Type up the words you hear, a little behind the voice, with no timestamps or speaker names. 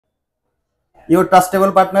Your trustable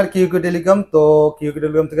partner কিউকি telecom. তো কিউকি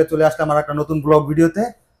telecom থেকে চলে আসলাম আমার একটা নতুন ব্লগ ভিডিওতে।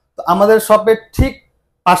 তো আমাদের শপের ঠিক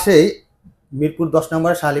পাশেই মিরপুর 10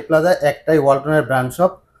 নম্বরে শাহ আলী প্লাজায় একটাই ওয়ালটনের ব্র্যান্ড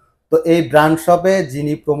শপ। তো এই ব্র্যান্ড শপে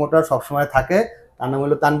যিনি প্রমোটার সবসময় থাকে তার নাম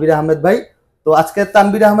হলো তানভীর আহমেদ ভাই। তো আজকে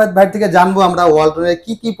তানভীর আহমেদ ভাই থেকে জানবো আমরা ওয়ালটনের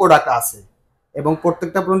কি কি প্রোডাক্ট আছে এবং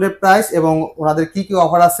প্রত্যেকটা প্রোডাক্টের প্রাইস এবং ওনাদের কি কি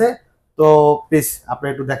অফার আছে। তো প্লিজ আপনি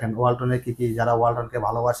একটু দেখেন ওয়ালটনের কি কি, যারা ওয়ালটনকে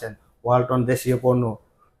ভালোবাসেন, ওয়ালটন দেশীয় পণ্য।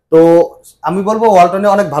 তো আমি বলবো ওয়ালটনে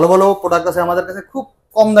অনেক ভালো ভালো প্রোডাক্ট আছে আমাদের কাছে, খুব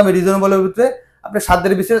কম দামে রিজনেবলের ভিতরে আপনার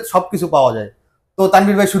সাধ্যের ভিতরে সবকিছু পাওয়া যায়। তো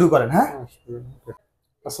তানভীর ভাই শুরু করেন। হ্যাঁ,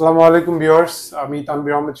 আসসালামু আলাইকুম ভিউয়ার্স, আমি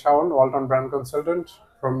Tanvir Ahmed Shaon, Walton brand consultant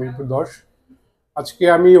from Mirpur 10। আজকে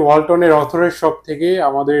আমি ওয়ালটনের অথরাইজড শপ থেকে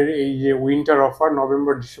আমাদের এই যে উইন্টার অফার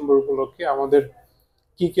নভেম্বর ডিসেম্বর উপলক্ষে আমাদের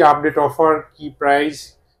কি কি আপডেট অফার, কি প্রাইস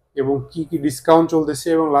এবং কি কি ডিসকাউন্ট চলতেছে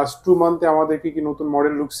এবং লাস্ট 2 মান্থে আমাদের কি কি নতুন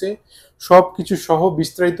মডেল ঢুকছে সব কিছু সহ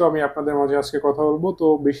বিস্তারিত আমি আপনাদের মাঝে আজকে কথা বলবো। তো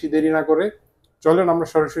বেশি দেরি না করে চলেন আমরা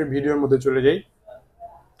সরাসরি ভিডিওর মধ্যে চলে যাই।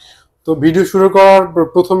 তো ভিডিও শুরু করার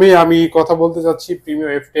প্রথমেই আমি কথা বলতে চাচ্ছি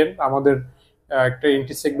প্রিমিয়াম F10, আমাদের একটা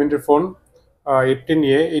এন্ট্রি সেগমেন্টের ফোন F10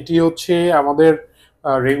 নিয়ে। এটি হচ্ছে আমাদের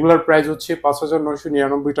রেগুলার প্রাইস হচ্ছে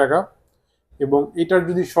 5,999 টাকা এবং এটার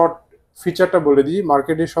যদি শর্ট ফিচারটা বলে দিই,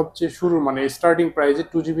 মার্কেটে সবচেয়ে শুরু মানে স্টার্টিং প্রাইসে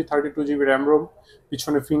 2GB 32GB র্যাম রোম,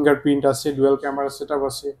 পিছনে ফিঙ্গারপ্রিন্ট আছে, ডুয়াল ক্যামেরা সেটআপ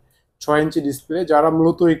আছে, 6 ইঞ্চি ডিসপ্লে। যারা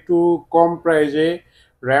মূলত একটু কম প্রাইসে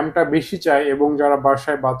র্যামটা বেশি চায় এবং যারা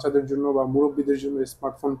বাসায় বাচ্চাদের জন্য বা মুরব্বীদের জন্য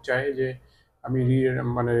স্মার্টফোন চায় যে আমি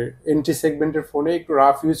মানে এন্ট্রি সেগমেন্টের ফোনে একটু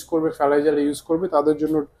রাফ ইউজ করবে, ফেলাই জালে ইউজ করবে, তাদের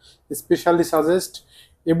জন্য স্পেশালি সাজেস্ট।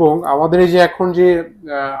 এবং আমাদের এই যে এখন যে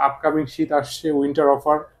আপকামিং শীত আসছে, উইন্টার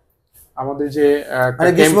অফার, আমাদের যে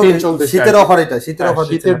ক্যাম্পেইন চলতেছে শীতের অফার, এটা শীতের অফার,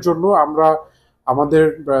 শীতের জন্য আমরা আমাদের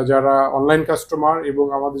যারা অনলাইন কাস্টমার এবং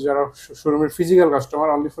আমাদের যারা শোরুমের ফিজিক্যাল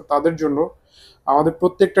কাস্টমার অনলি ফর তাদের জন্য আমাদের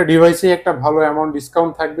প্রত্যেকটা ডিভাইসে একটা ভালো অ্যামাউন্ট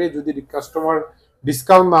ডিসকাউন্ট থাকবে। যদি কাস্টমার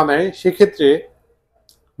ডিসকাউন্ট না নেয় সেক্ষেত্রে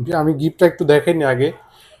আমি গিফটটা একটু দেখেনি আগে,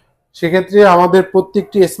 সেক্ষেত্রে আমাদের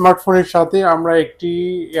প্রত্যেকটি স্মার্টফোনের সাথে আমরা একটি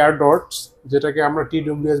এয়ারডটস, যেটাকে আমরা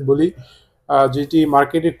TWS বলি, যেটি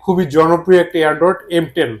মার্কেটে খুবই জনপ্রিয় একটি এয়ারডট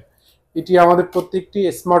M10, এটি আমাদের প্রত্যেকটি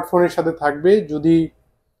স্মার্টফোনের সাথে থাকবে। যদি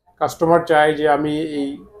কাস্টমার চায় যে আমি এই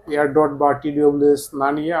এয়ারডট বা TWS না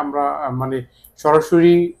নিয়ে আমরা মানে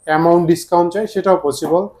সরাসরি অ্যামাউন্ট ডিসকাউন্ট চাই, সেটাও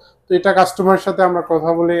পসিবল। তো এটা কাস্টমারের সাথে আমরা কথা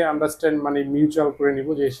বলে আন্ডারস্ট্যান্ড মানে মিউচুয়াল করে নিব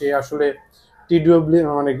যে সে আসলে TWS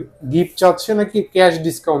মানে গিফট চাচ্ছে নাকি ক্যাশ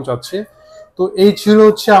ডিসকাউন্ট চাচ্ছে। তো এই ছিল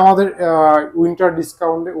হচ্ছে আমাদের winter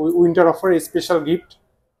discount, winter offer special gift.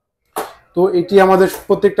 তো এটি আমাদের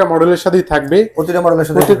প্রত্যেকটা মডেলের সাথেই থাকবে, প্রত্যেকটা মডেলের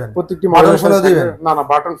সাথে প্রত্যেকটি মডেলের সাথে দিবেন। না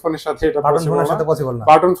বাটন ফোনের সাথে এটা পসিবল না,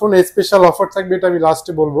 বাটন ফোনে স্পেশাল অফার থাকবে, এটা আমি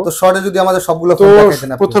লাস্টে বলবো। তো শর্টে যদি আমাদের সবগুলো ফোন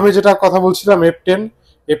দেখাতেন আপনি। প্রথমে যেটা কথা বলছিলাম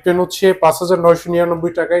F10 হচ্ছে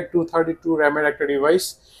 5,999 টাকায় 232 র্যামের একটা ডিভাইস।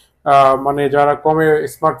 মানে যারা কমে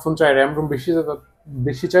স্মার্টফোন চায়, র্যাম রোম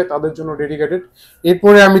বেশি চায়, তাদের জন্য ডেডিকেটেড।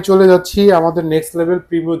 এরপরে আমি চলে যাচ্ছি আমাদের next level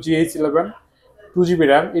Premio GH11 2GB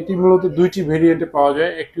RAM. এটি মূলত দুইটি ভেরিয়েন্টে পাওয়া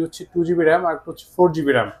যায়, একটি হচ্ছে 2GB র্যাম আর একটা হচ্ছে 4GB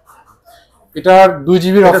র্যাম। এটার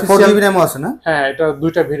 2GB অফিশিয়াল র্যামও আছে না? হ্যাঁ, এটা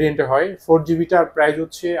দুইটা ভেরিয়েন্টে হয়। 4GBটার প্রাইস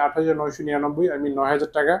হচ্ছে 8,999 আমি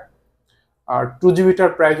 9,000 টাকা, আর 2GBটার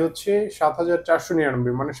প্রাইস হচ্ছে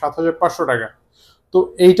 7,499 মানে 7,500 টাকা। তো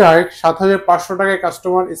এইটা 7,500 টাকায়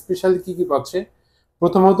কাস্টমার স্পেশালি কি কি পাচ্ছে?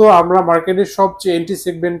 প্রথমত আমরা মার্কেটের সবচেয়ে এন্ট্রি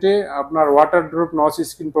সেগমেন্টে আপনার water drop notch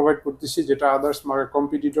screen provide করতেছি, যেটা আদার্স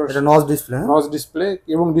কম্পিটিটর নচ ডিসপ্লে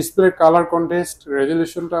এবং ডিসপ্লের কালার কন্ট্রাস্ট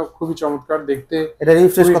রেজোলিউশনটা খুবই চমৎকার দেখতে। এটা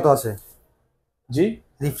রিফ্রেশ কত আছে? জি,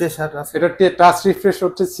 রিফ্রেশ আছে, এটা টাচ রিফ্রেশ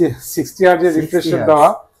হচ্ছে 60 হার্জ এর রিফ্রেশ দেওয়া।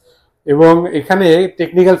 এবং এখানে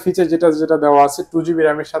টেকনিক্যাল ফিচার যেটা দেওয়া আছে, 2GB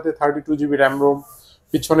র্যামের সাথে 32GB র্যাম রোম,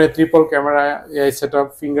 পিছনে triple camera, AI setup,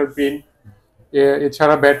 fingerprint,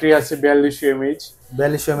 এছাড়া ব্যাটারি আছে 42 mAh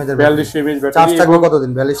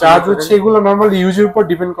ব্যাটারি। চার্জ হচ্ছে এগুলো নরমালি ইউজের উপর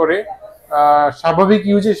ডিপেন্ড করে। স্বাভাবিক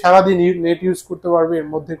ইউজে সারাদিন নেট ইউজ করতে পারবে, এর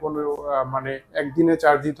মধ্যে কোনো মানে একদিনে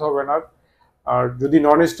চার্জ দিতে হবে না। আর যদি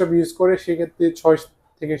নন স্টপ ইউজ করে সেক্ষেত্রে 6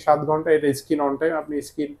 থেকে 7 ঘন্টা এটা স্ক্রিন অন টাইম, আপনি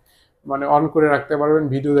স্ক্রিন মানে অন করে রাখতে পারবেন,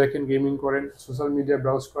 ভিডিও দেখেন, গেমিং করেন, সোশ্যাল মিডিয়া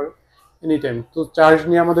ব্রাউজ করেন এনি টাইম। তো চার্জ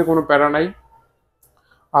নিয়ে আমাদের কোনো প্যারা নাই।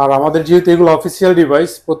 আর আমাদের যেহেতু এগুলো অফিসিয়াল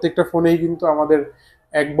ডিভাইস, প্রত্যেকটা ফোনেই কিন্তু আমাদের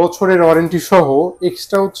 1 বছরের ওয়ারেন্টি সহ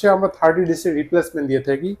এক্সট্রা হচ্ছে আমরা 30 ডেজের রিপ্লেসমেন্ট দিয়ে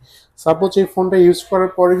থাকি। সাপোজ এই ফোনটা ইউজ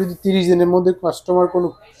করার পরে যদি 30 দিনের মধ্যে কাস্টমার কোনো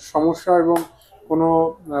সমস্যা এবং কোনো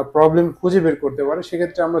প্রবলেম খুঁজে বের করতে পারে,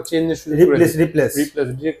 সেক্ষেত্রে আমরা চেঞ্জের সুযোগ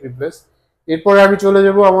রিপ্লেস। এরপরে আমি চলে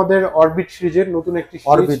যাব আমাদের অরবিট সিরিজের নতুন একটি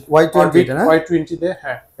Y20 তে।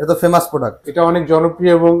 হ্যাঁ, এটা তো ফেমাস প্রোডাক্ট, এটা অনেক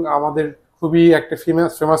জনপ্রিয় এবং আমাদের খুবই একটা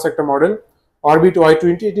ফেমাস একটা মডেল। অরবিট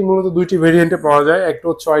Y20, এটি মূলত দুইটি ভেরিয়েন্টে পাওয়া যায়, একটা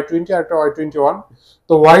হচ্ছে Y20 আর একটা Y21।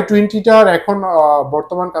 তো Y20টার এখন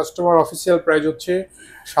বর্তমান কাস্টমার অফিসিয়াল প্রাইস হচ্ছে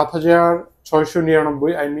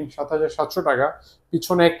 7,699, আই মিন 7,700 টাকা।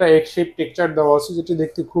 পিছনে একটা এগ শেপ টেক্সচার দেওয়া আছে, যেটি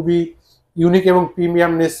দেখতে খুবই ইউনিক এবং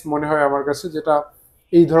প্রিমিয়ামনেস মনে হয় আমার কাছে, যেটা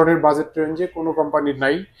এই ধরনের বাজেট রেঞ্জে কোনো কোম্পানির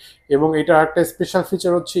নাই। এবং এটা একটা স্পেশাল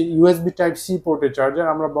ফিচার হচ্ছে ইউএসবি টাইপ সি পোর্টের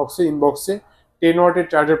চার্জার। আমরা ইনবক্সে 10 ওয়াটের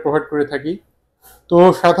চার্জার প্রোভাইড করে থাকি। তো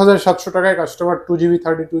 7,700 টাকায় কাস্টমার 2GB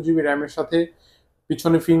 32GB র্যামের সাথে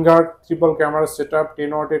পিছনে finger triple camera set up,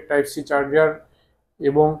 10 ওয়াটের টাইপ সি চার্জার,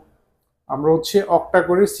 এবং আমরা হচ্ছে অক্টা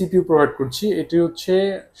করে সিপিইউ প্রোভাইড করছি। এটি হচ্ছে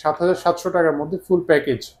 7,700 টাকার মধ্যে ফুল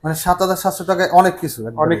প্যাকেজ। মানে 7,700 টাকায় অনেক কিছু,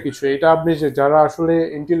 অনেক কিছু। এটা আপনি যারা আসলে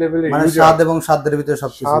এন্ট্রি লেভেলের মানে স্বাদ এবং সাধ্যের ভিতরে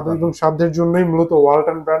সবকিছু, স্বাদ এবং সাধ্যের জন্যই মূলত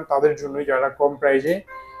ওয়ালটন ব্র্যান্ড, তাদের জন্যই যারা কম প্রাইসে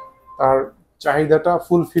তার চাহিদাটা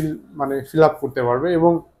ফিল আপ করতে পারবে।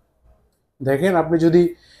 এবং দেখেন, আপনি যদি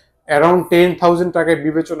অ্যারাউন্ড 10,000 টাকায়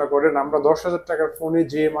বিবেচনা করেন, আমরা 10,000 টাকার ফোনে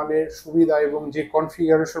যে মানে সুবিধা এবং যে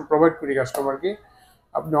কনফিগারেশন প্রোভাইড করি কাস্টমারকে,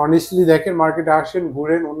 আপনি অনেস্টলি দেখেন, মার্কেটে আসেন,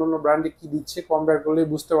 ঘুরেন, অন্যান্য ব্র্যান্ডে কি দিচ্ছে কম্পেয়ার করলে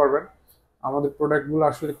বুঝতে পারবেন আমাদের প্রোডাক্টগুলো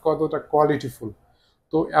আসলে কতটা কোয়ালিটিফুল।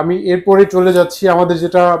 তো আমি এরপরে চলে যাচ্ছি আমাদের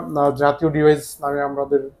যেটা জাতীয় ডিভাইস নামে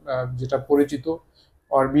আমাদের যেটা পরিচিত,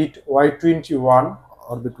 অরবিট Y21।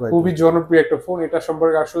 খুবই জনপ্রিয় একটা ফোন। এটা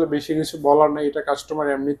সম্পর্কে আসলে বেশি কিছু বলার নাই, এটা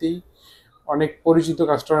কাস্টমার এমনিতেই অনেক পরিচিত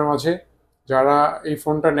কাস্টমার মাঝে যারা এই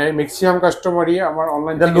ফোনটা নেয়। ম্যাক্সিমাম কাস্টমারই আমার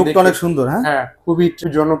অনলাইন থেকে দেখে, অনেক সুন্দর, হ্যাঁ খুবই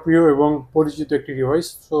জনপ্রিয় এবং পরিচিত একটি ডিভাইস।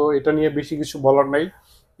 তো এটা নিয়ে বেশি কিছু বলার নাই,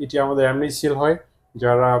 এটি আমাদের এমনি সেল হয়,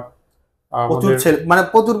 যারা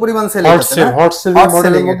প্রচুর পরিমাণ সেল হট সেলিং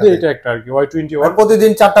মডেলের মধ্যে এটা একটা আর কি। Y21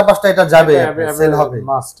 প্রতিদিন 4টা-5টা এটা যাবে, সেল হবে।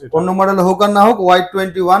 অন্য মডেল হোক আর না হোক,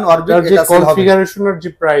 Y21 অরবিট এটা সেল হবে। কনফিগারেশনের যে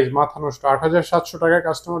প্রাইস মাথা নষ্ট, 8,700 টাকায়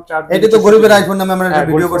কাস্টমার 4 এটা তো গরিবের আইফোন নামে আমরা একটা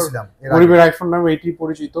ভিডিও করেছিলাম, গরিবের আইফোন নামে এটি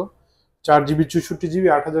পরিচিত। 4GB 64GB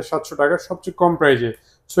 8,700 টাকা সবচেয়ে কম প্রাইসে।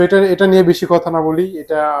 সো এটা নিয়ে বেশি কথা না বলি,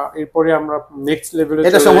 এটা এরপরে আমরা নেক্সট লেভেলে,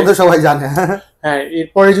 এটা সম্বন্ধে সবাই জানে। হ্যাঁ,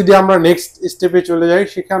 এরপরে যদি আমরা নেক্সট স্টেপে চলে যাই,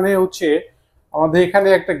 সেখানে হচ্ছে আমাদের এখানে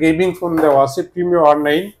একটা গেমিং ফোন দেওয়া আছে, প্রিমিয়াম R9।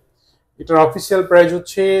 এটার অফিসিয়াল প্রাইস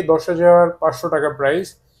হচ্ছে 10,500 টাকা প্রাইস।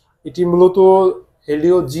 এটি মূলত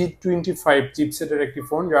হেলিও G25 চিপসেটের একটি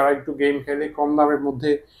ফোন। যারা একটু গেম খেলে, কম দামের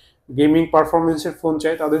মধ্যে গেমিং পারফরমেন্সের ফোন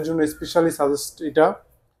চাই, তাদের জন্য স্পেশালি সাজেস্ট এটা।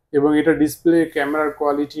 এবং এটা ডিসপ্লে, ক্যামেরার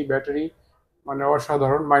কোয়ালিটি, ব্যাটারি মানে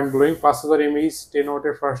অসাধারণ, মাইন্ড ব্লোয়িং। 5,000 mAh 10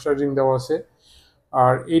 ওয়াটের ফাস্ট চার্জিং দেওয়া আছে।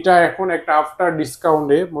 আর এটা এখন একটা আফটার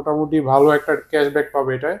ডিসকাউন্টে মোটামুটি ভালো একটা ক্যাশব্যাক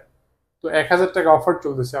পাবে এটায়। তো 1,000 টাকা অফার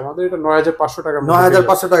চলতেছে আমাদের, এটা 9,500 টাকা,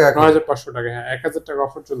 9,500 টাকা, 9,500 টাকা, হ্যাঁ 1,000 টাকা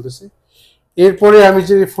অফার চলতেছে। এরপরে আমি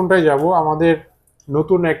যে ফোনটায় যাব, আমাদের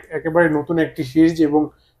নতুন একেবারে নতুন একটি সিরিজ, এবং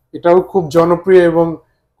এটাও খুব জনপ্রিয় এবং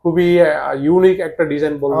খুবই ইউনিক একটা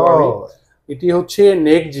ডিজাইন বলবো আমি। এটি হচ্ছে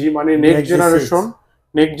নেক্সট জি, মানে নেক্সট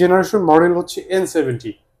জেনারেশন মডেল হচ্ছে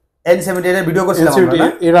N70। এর ভিডিও করছিলাম আমরা,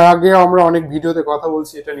 এর আগে আমরা অনেক ভিডিওতে কথা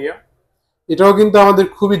বলছি এটা নিয়ে। এটাও কিন্তু আমাদের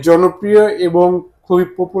খুবই জনপ্রিয় এবং খুবই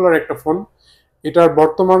পপুলার একটা ফোন। এটার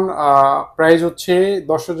বর্তমান প্রাইস হচ্ছে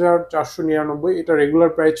 10,499। এটা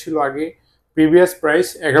রেগুলার প্রাইস ছিল আগে, প্রিভিয়াস প্রাইস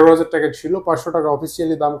 11,000 টাকা ছিল। 500 টাকা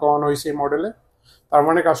অফিসিয়ালি দাম কমানো হয়েছে এই মডেলে। তার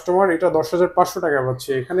মানে কাস্টমার এটা 10,500 টাকা পাচ্ছে।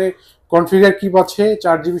 এখানে কনফিগার কি পাচ্ছে,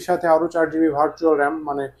 4GB সাথে আরো 4GB ভার্চুয়াল র্যাম,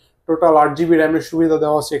 মানে টোটাল 8GB র্যামের সুবিধা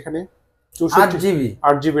দেওয়া আছে এখানে।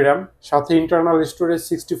 8GB র্যাম, সাথে internal storage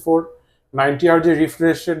 64, 90Hz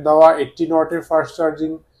refresh rate দেওয়া, 18 ওয়াটের fast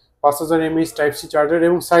charging, 5,000 mAh type C charger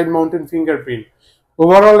এবং সাইড মাউন্টেন ফিঙ্গারপ্রিন্ট।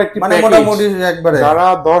 ওভারঅল একটি যারা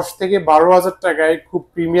 10 থেকে 12,000 টাকায় খুব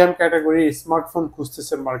প্রিমিয়াম ক্যাটাগরি স্মার্টফোন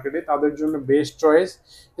খুঁজতেছেন মার্কেটে, তাদের জন্য বেস্ট চয়েস।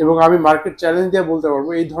 এবং আমি মার্কেট চ্যালেঞ্জ দিয়ে বলতে পারবো,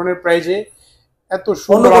 এই ধরনের প্রাইজে এত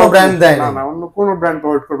সুন্দর ব্র্যান্ড দেয় না, অন্য কোনো ব্র্যান্ড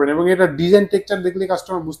প্রোভাইড করবে না। এবং এটা ডিজাইন টেক্সচার দেখলে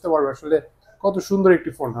কাস্টমার বুঝতে পারবে আসলে কত সুন্দর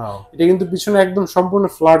একটি ফোন। এটা কিন্তু পিছনে একদম সম্পূর্ণ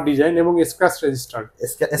ফ্ল্যাট ডিজাইন এবং স্ক্র্যাচ রেজিস্টার,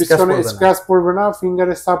 পিছনে স্ক্র্যাচ পড়বে না,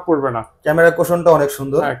 ফিঙ্গারে ছাপ পড়বে না। ক্যামেরা পোর্শনটা অনেক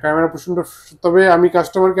সুন্দর, হ্যাঁ ক্যামেরা পোর্শনটা। তবে আমি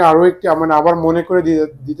কাস্টমারকে আরো একটি মানে আবার মনে করে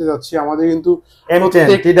দিতে যাচ্ছি, আমাদের কিন্তু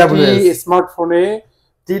স্মার্টফোনে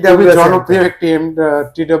জনপ্রিয় একটি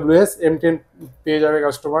TWS M10 পেয়ে যাবে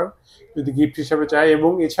কাস্টমার যদি গিফট হিসেবে চায়।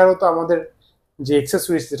 এবং এছাড়াও তো আমাদের যে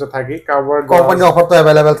অ্যাকসেসরিজ যেটা থাকে, কভার, কোম্পানি অফার তো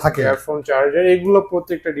अवेलेबल থাকে, ইয়ারফোন, চার্জার, এগুলো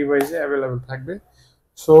প্রত্যেকটা ডিভাইসে अवेलेबल থাকবে।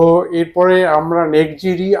 সো এরপরে আমরা নেক্সট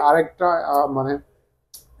জিরই আরেকটা মানে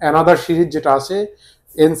অ্যানাদার সিরিজ যেটা আছে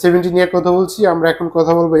N70 নিয়ে কথা বলছি। আমরা এখন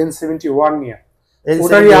কথা বলবো N71 নিয়ে,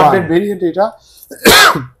 ওটারই আপডেট ভেরিয়েন্ট এটা।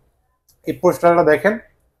 এই পোস্টারটা দেখেন,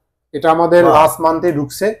 এটা আমাদের লাস্ট মান্থে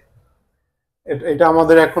ঢুকছে। এটা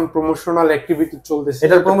আমাদের এখন প্রমোশনাল অ্যাক্টিভিটি চলতেছে,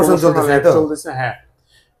 এটা প্রমোশন চলতেছে। হ্যাঁ,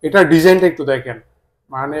 এটা ডিজাইনটা একটু দেখেন,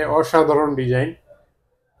 মানে অসাধারণ ডিজাইন।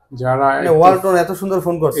 যারা ওয়ালটন এত সুন্দর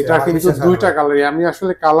ফোন করছে, এটা কিন্তু দুইটা কালারই। আমি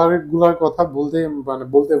আসলে কালারের গুলার কথা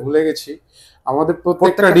বলতে ভুলে গেছি। আমাদের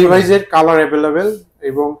প্রত্যেকটা ডিভাইসের কালার অ্যাভেলেবেল,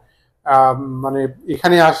 এবং মানে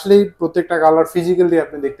এখানে আসলেই প্রত্যেকটা কালার ফিজিক্যালি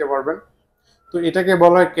আপনি দেখতে পারবেন। তো এটাকে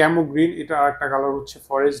বলা হয় ক্যামো গ্রিন, এটা আরেকটা কালার হচ্ছে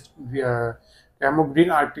ফরেস্ট ক্যামো গ্রিন,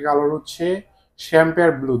 আরেকটি কালার হচ্ছে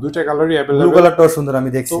শ্যাম্পেয়ার ব্লু। দুইটা কালারই অ্যাভেলেবল। ব্লু কালারটাও সুন্দর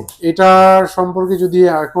আমি দেখছি। তো এটার সম্পর্কে যদি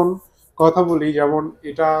এখন কথা বলি, যেমন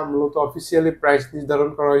এটা মূলত অফিসিয়ালি প্রাইস নির্ধারণ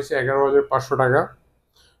করা হয়েছে 11,500 টাকা,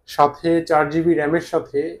 সাথে 4GB র্যামের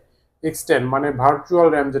সাথে এক্সটেন্ড মানে ভার্চুয়াল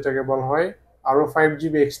র্যাম যেটাকে বলা হয় আরো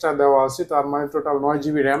 5GB এক্সট্রা দেওয়া আছে। তার মানে total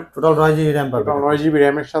 9GB RAM, total 9GB RAM পাবে। 9GB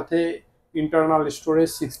র্যামের সাথে ইন্টারনাল স্টোরেজ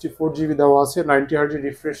 64GB দেওয়া আছে, 90Hz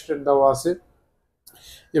রিফ্রেশ রেট দেওয়া আছে,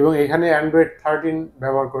 এবং এখানে অ্যান্ড্রয়েড 13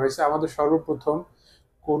 ব্যবহার করেছে। আমাদের সর্বপ্রথম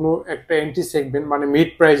কোনো একটা এন্ট্রি সেগমেন্ট মানে মিড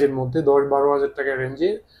প্রাইজের মধ্যে 10-12 হাজার টাকার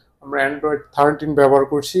রেঞ্জে আমরা অ্যান্ড্রয়েড 13 ব্যবহার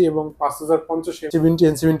করছি, এবং 5050 70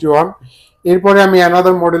 N71। এরপরে আমি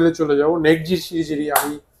অ্যানাদার মডেলে চলে যাব, নেক্সট জি সিরিজেরই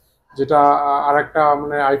আমি, যেটা আর একটা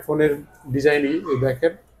মানে আইফোনের ডিজাইনই।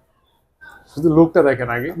 দেখেন, শুধু লুকটা দেখেন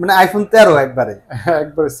আগে, মানে আইফোন 13 একবারে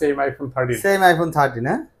সেম আইফোন 13, সেম আইফোন 13।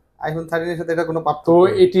 হ্যাঁ, আইফোন 13 এর সাথে এটা কোনো পার্থক্য? তো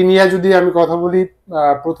এটি নিয়ে যদি আমি কথা বলি,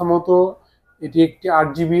 প্রথমত এটি একটি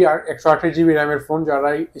 8GB আর 128GB র্যামের ফোন। যারা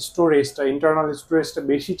স্টোরেজটা ইন্টারনাল স্টোরেজটা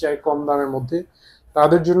বেশি চায় কম দামের মধ্যে,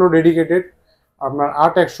 তাদের জন্য ডেডিকেটেড আপনার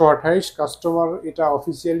 8/128 কাস্টমার। এটা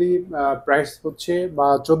অফিসিয়ালি প্রাইস হচ্ছে বা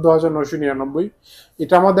 14,999।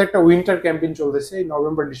 এটা আমাদের একটা উইন্টার ক্যাম্পেইন চলতেছে, এই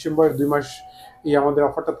নভেম্বর ডিসেম্বর 2 মাস এই আমাদের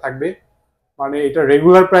অফারটা থাকবে। মানে এটা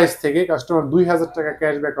রেগুলার প্রাইস থেকে কাস্টমার 2,000 টাকা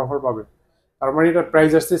ক্যাশব্যাক অফার পাবে। তার মানে এটা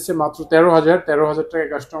প্রাইস আসতেছে মাত্র 13,000 টাকা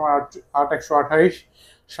কাস্টমার 8/128,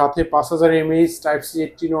 সাথে 5000 mAh টাইপ সি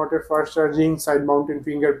 18 ওয়াটের fast charging, side mountain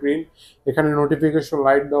fingerprint, এখানে নোটিফিকেশন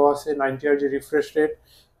লাইট দেওয়া আছে, 90Hz রিফ্রেশ রেট,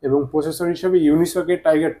 এবং প্রসেসর হিসেবে ইউনিসকের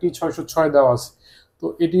টাইগার T606 দেওয়া আছে। তো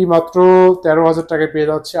এটি মাত্র 13,000 টাকায় পেয়ে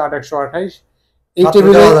যাচ্ছে 8/128। এই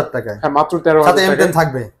টেবিলে 13,000 টাকায়, হ্যাঁ মাত্র 13,000 সাথে M10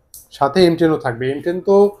 থাকবে, সাথে M10ও থাকবে। M10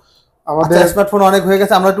 তো আমাদের স্মার্টফোন অনেক হয়ে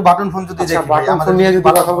গেছে, আমরা একটু বাটন ফোন যদি দেখি, বাটন ফোন নিয়ে যদি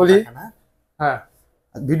কথা বলি, হ্যাঁ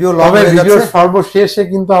ভিডিও সর্বশেষে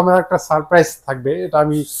কিন্তু আমার একটা সারপ্রাইজ থাকবে, এটা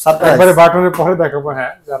আমি একবারে বাটনের পরে দেখাবো।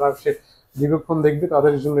 হ্যাঁ, যারা দীর্ঘক্ষণ দেখবে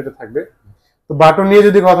তাদের জন্য এটা থাকবে। তো বাটন নিয়ে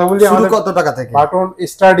যদি কথা বলি, আমাদের কত টাকা থেকে বাটন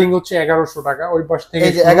স্টার্টিং হচ্ছে 1100 টাকা। ওই পাশ থেকে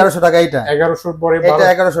এই যে 1100 টাকা, এটা 1100 পরে এটা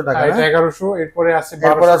 1100 টাকা, এটা 1100, এরপরে আছে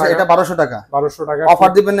 1200 টাকা, এটা 1200 টাকা। 1200 টাকা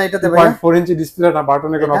অফার দিবেন না এটাতে ভাই? 4 ইঞ্চি ডিসপ্লে না,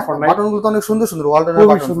 বাটনে কোনো অফার নাই। বাটনগুলো তো অনেক সুন্দর সুন্দর, ওয়ালটনের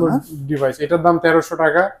বাটন, সুন্দর ডিভাইস। এটার দাম 1300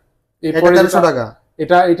 টাকা। এরপরে 1300 টাকা,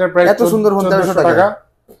 এটার প্রাইস এত সুন্দর ফোন 1300 টাকা।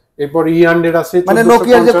 এরপর E100 আছে, মানে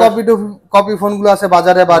নোকিয়ার যে কপি ফোনগুলো আছে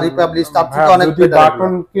বাজারে বা রিপাবলিশ, তার থেকে অনেক বেটার।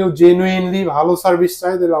 বাটন কেউ জেনুইনলি ভালো সার্ভিস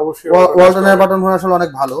চায় তাহলে অবশ্যই ওয়ালটনের বাটন ফোন আসলে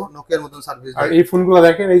অনেক ভালো, নোকিয়ার মতন সার্ভিস দেয়। আর এই ফোনগুলো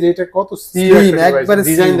দেখেন, এই যে এটা কত একবারে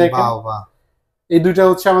ডিজাইন দেখেন। এই দুটো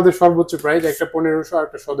হচ্ছে আমাদের সর্বোচ্চ প্রাইস, একটা 1500 আর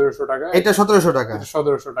একটা 1700 টাকা। এটা 1700 টাকা,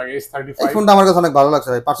 1700 টাকা S35। এই ফোনটা আমার কাছে অনেক ভালো লাগছে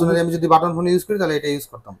ভাই, পার্সোনালি আমি যদি বাটন ফোন ইউজ করি তাহলে এটা ইউজ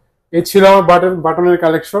করতাম। এই ছিল আমার বাটনের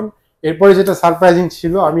কালেকশন। এরপরে যেটা সারপ্রাইজিং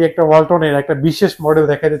ছিল, আমি একটা ওয়ালটনের একটা বিশেষ মডেল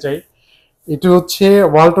দেখাতে চাই। এটা হচ্ছে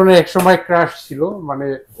ওয়ালটনের একসময় ক্রাশ ছিল, মানে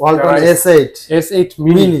ওয়ালটন S8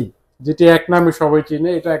 মিনি, যেটা এক নামে সবাই চিনে।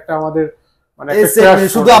 এটা একটা আমাদের মানে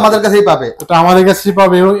শুধু আমাদের কাছেই পাবে, এটা আমাদের কাছেই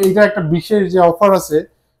পাবে। এবং এটা একটা বিশেষ যে অফার আছে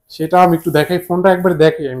সেটা আমি একটু দেখাই। ফোনটা একবার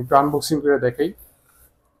দেখাই, আমি একটু আনবক্সিং করে দেখাই।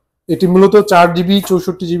 এটি মূলত 4GB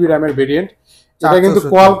 64GB র্যামের ভেরিয়েন্ট। এটা কিন্তু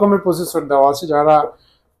কোয়ালকমের প্রসেসর দেওয়া আছে। যারা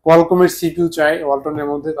কোয়ালকমের সিপিইউ চাই ওয়ালটনের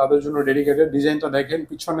মধ্যে, তাদের জন্য ডেডিকেটেড। ডিজাইনটা দেখেন,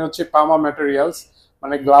 পিছনে হচ্ছে পামা ম্যাটেরিয়ালস,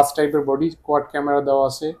 মানে গ্লাস টাইপের বডি, কোয়াড ক্যামেরা দেওয়া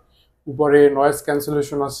আছে, উপরে নয়েজ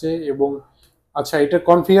ক্যান্সেলেশন আছে। এবং আচ্ছা, এটা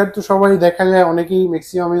কনফিগার তো সবাই দেখা যায়, অনেকেই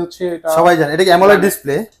ম্যাক্সিমামই হচ্ছে এটা সবাই জানে, এটা কি অ্যামোলেড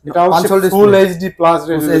ডিসপ্লে, এটা হচ্ছে ফুল এইচডি প্লাস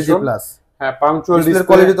রেজোলিউশন। হ্যাঁ, পাঞ্চুয়াল ডিসপ্লে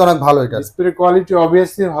কোয়ালিটি তো অনেক ভালো, এটা ডিসপ্লে কোয়ালিটি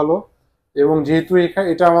অবভিয়াসলি ভালো। এবং যেহেতু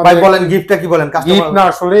এটা আমাদের ভাই বলেন গিফটটা কি বলেন? গিফট না,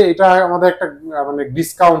 আসলে এটা আমাদের একটা মানে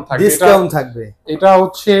ডিসকাউন্ট থাকবে। এটা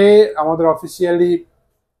হচ্ছে আমাদের অফিসিয়ালি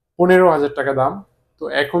 15,000 টাকা দাম। তো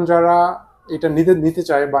এখন যারা এটা নিতে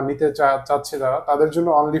চায় বা নিতে চাচ্ছে যারা, তাদের জন্য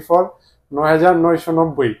অনলি ফর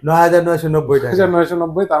 9,990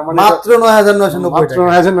 9,990। তার মানে মাত্র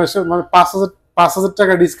 9,990, মানে 5,000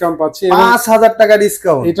 টাকা ডিসকাউন্ট পাচ্ছি। 5,000 টাকা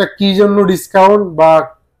ডিসকাউন্ট। এটা কি জন্য ডিসকাউন্ট বা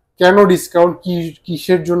কেন ডিসকাউন্ট,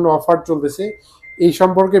 কিসের জন্য অফার চলতেছে, এই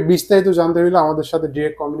সম্পর্কে বিস্তারিত জানতে হলে আমাদের সাথে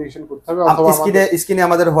ডিরেক্ট কমিউনিকেশন করতে হবে, অথবা স্ক্রিনে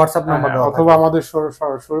আমাদের হোয়াটসঅ্যাপ নাম্বার দেওয়া, অথবা আমাদের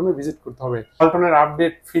শোরুমে ভিজিট করতে হবে। ওয়ালটনের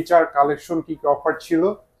আপডেট ফিচার কালেকশন কি কি অফার ছিল,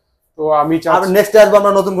 তো আমি চাচ্ছি নেক্সট আসবো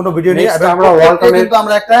আমরা নতুন কোনো ভিডিও নিয়ে। আমরা ওয়ালটনে কিন্তু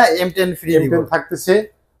আমরা একটা M10 ফ্রি দিব থাকতেছে।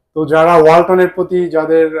 তো যারা ওয়ালটনের প্রতি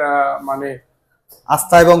যাদের মানে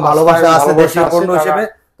আস্থা এবং ভালোবাসা আছে দেশীয় পণ্য হিসেবে,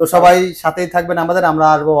 তো সবাই সাথেই থাকবেন আমাদের। আমরা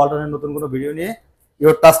আসবো ওয়ালটনের নতুন কোনো ভিডিও নিয়ে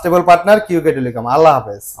ইওর ট্রাস্টেবল পার্টনার কিউকে টেলিকম। আল্লাহ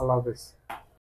হাফেজ। আল্লাহ হাফেজ।